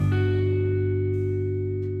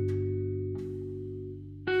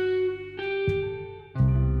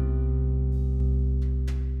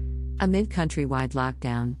Amid countrywide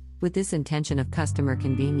lockdown, with this intention of customer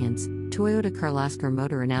convenience, Toyota Kirloskar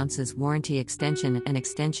Motor announces warranty extension and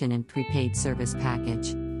extension in prepaid service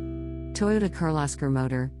package. Toyota Kirloskar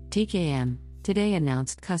Motor, TKM, today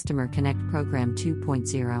announced Customer Connect Program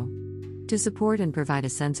 2.0 to support and provide a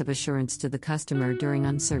sense of assurance to the customer during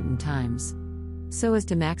uncertain times, so as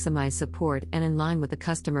to maximize support and in line with the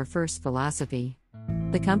customer-first philosophy.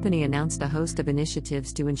 The company announced a host of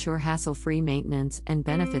initiatives to ensure hassle-free maintenance and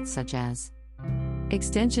benefits such as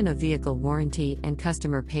extension of vehicle warranty and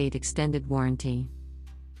customer-paid extended warranty,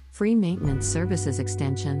 free maintenance services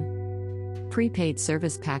extension, prepaid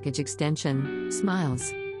service package extension,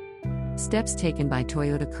 Smiles. Steps taken by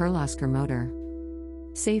Toyota Kirloskar Motor.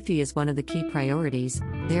 Safety is one of the key priorities,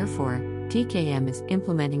 therefore, TKM is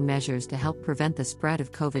implementing measures to help prevent the spread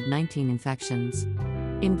of COVID-19 infections.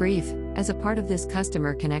 In brief, as a part of this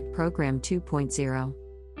Customer Connect Program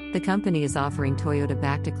 2.0, the company is offering Toyota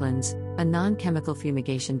Bactoclins, a non-chemical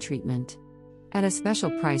fumigation treatment, at a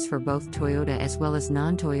special price for both Toyota as well as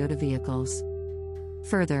non-Toyota vehicles.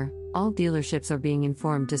 Further, all dealerships are being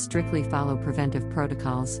informed to strictly follow preventive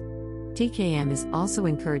protocols. TKM is also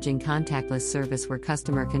encouraging contactless service where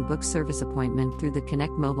customer can book service appointment through the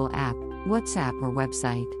Connect mobile app, WhatsApp or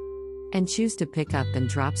website, and choose to pick up and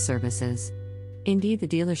drop services. Indeed, the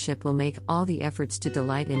dealership will make all the efforts to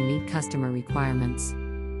delight and meet customer requirements.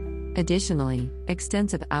 Additionally,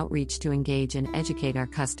 extensive outreach to engage and educate our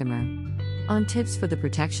customer on tips for the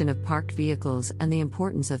protection of parked vehicles and the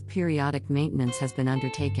importance of periodic maintenance has been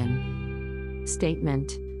undertaken.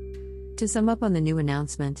 Statement. To sum up on the new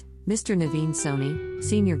announcement, Mr. Naveen Soni,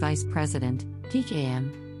 Senior Vice President,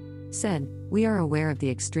 TKM, said, "We are aware of the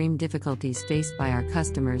extreme difficulties faced by our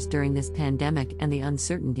customers during this pandemic and the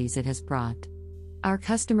uncertainties it has brought. Our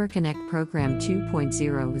Customer Connect Program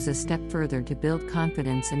 2.0 is a step further to build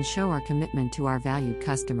confidence and show our commitment to our valued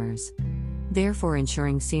customers, therefore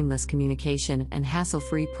ensuring seamless communication and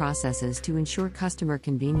hassle-free processes to ensure customer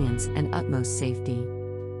convenience and utmost safety.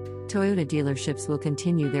 Toyota dealerships will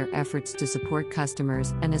continue their efforts to support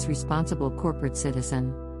customers and as responsible corporate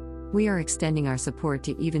citizen. We are extending our support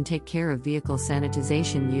to even take care of vehicle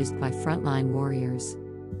sanitization used by frontline warriors.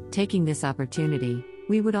 Taking this opportunity,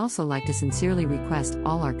 we would also like to sincerely request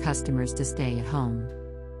all our customers to stay at home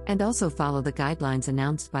and also follow the guidelines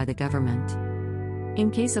announced by the government.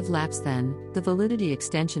 In case of lapse then, the validity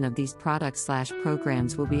extension of these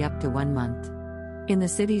products/programs will be up to 1 month. In the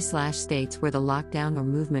cities/states where the lockdown or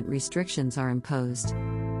movement restrictions are imposed.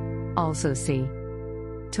 Also see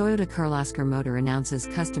Toyota Kirloskar Motor announces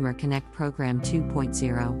Customer Connect Program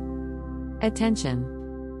 2.0. Attention!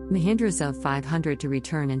 Mahindra ZEV 500 to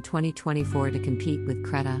return in 2024 to compete with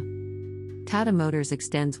Creta. Tata Motors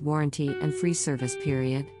extends warranty and free service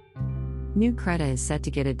period. New Creta is set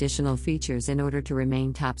to get additional features in order to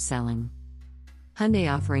remain top-selling.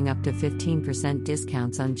 Hyundai offering up to 15%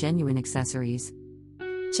 discounts on genuine accessories.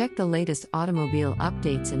 Check the latest automobile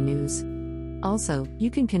updates and news. Also,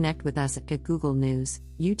 you can connect with us at Google News,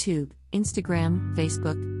 YouTube, Instagram,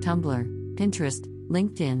 Facebook, Tumblr, Pinterest,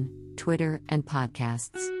 LinkedIn, Twitter, and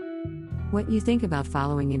podcasts. What you think about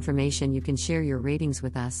following information, you can share your ratings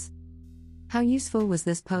with us. How useful was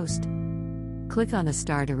this post? Click on a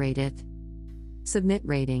star to rate it. Submit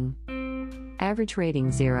rating. Average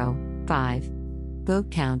rating 0, 5. Vote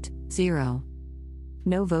count 0.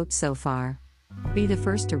 No votes so far. Be the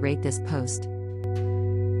first to rate this post.